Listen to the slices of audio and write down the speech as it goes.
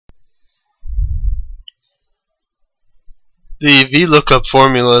The VLOOKUP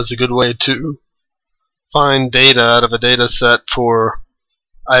formula is a good way to find data out of a data set for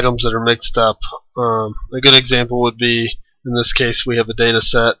items that are mixed up. A good example would be, in this case, we have a data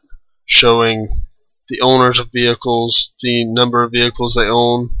set showing the owners of vehicles, the number of vehicles they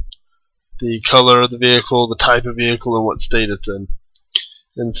own, the color of the vehicle, the type of vehicle, and what state it's in.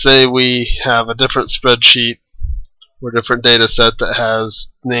 And say we have a different spreadsheet or different data set that has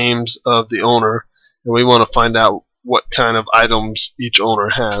names of the owner, and we want to find out what kind of items each owner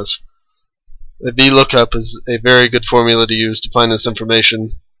has. A VLOOKUP is a very good formula to use to find this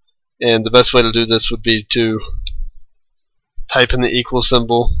information, and the best way to do this would be to type in the equal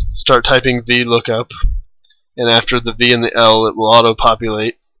symbol, start typing VLOOKUP, and after the V and the L it will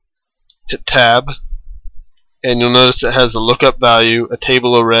auto-populate. Hit Tab, and you'll notice it has a lookup value, a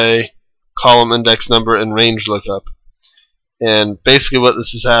table array, column index number, and range lookup. And basically what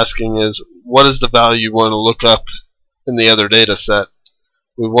this is asking is, what is the value you want to look up in the other data set?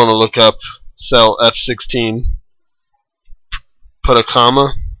 We want to look up cell F16, put a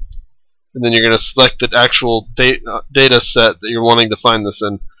comma, and then you're going to select the actual data set that you're wanting to find this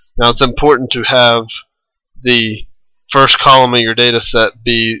in. Now it's important to have the first column of your data set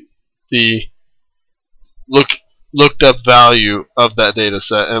be the looked up value of that data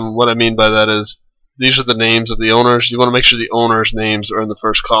set. And what I mean by that is, these are the names of the owners. You want to make sure the owners' names are in the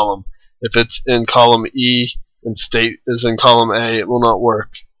first column. If it's in column E and state is in column A, it will not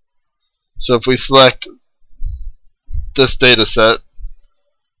work. So if we select this data set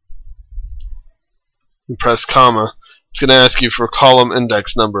and press comma, it's going to ask you for column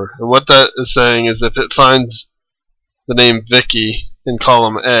index number. And what that is saying is, if it finds the name Vicky in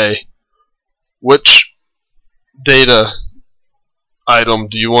column A, which data item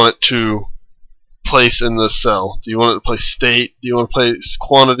do you want it to place in this cell? Do you want it to place state? Do you want to place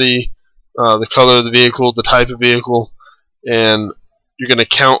quantity, the color of the vehicle, the type of vehicle? And you're going to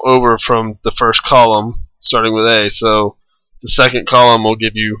count over from the first column, starting with A. So the second column will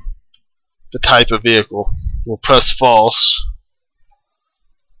give you the type of vehicle. We'll press false.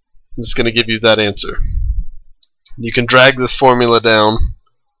 It's going to give you that answer. You can drag this formula down,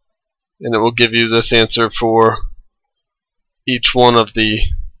 and it will give you this answer for each one of the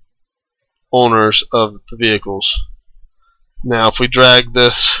owners of the vehicles. Now if we drag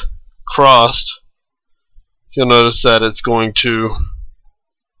this crossed, you'll notice that it's going to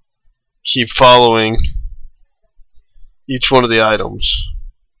keep following each one of the items.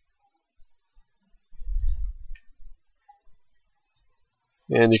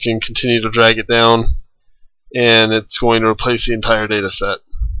 And you can continue to drag it down, and it's going to replace the entire data set.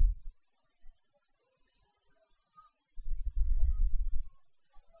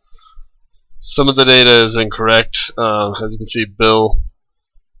 Some of the data is incorrect. As you can see, Bill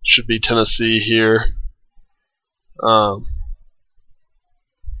should be Tennessee here. The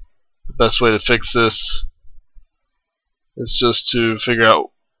best way to fix this is just to figure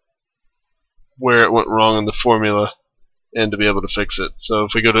out where it went wrong in the formula and to be able to fix it. So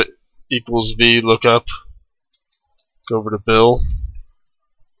if we go to equals VLOOKUP, go over to Bill,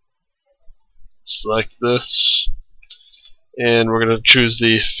 select this, and we're going to choose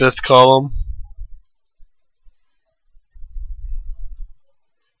the fifth column,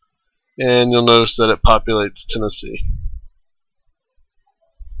 and you'll notice that it populates Tennessee.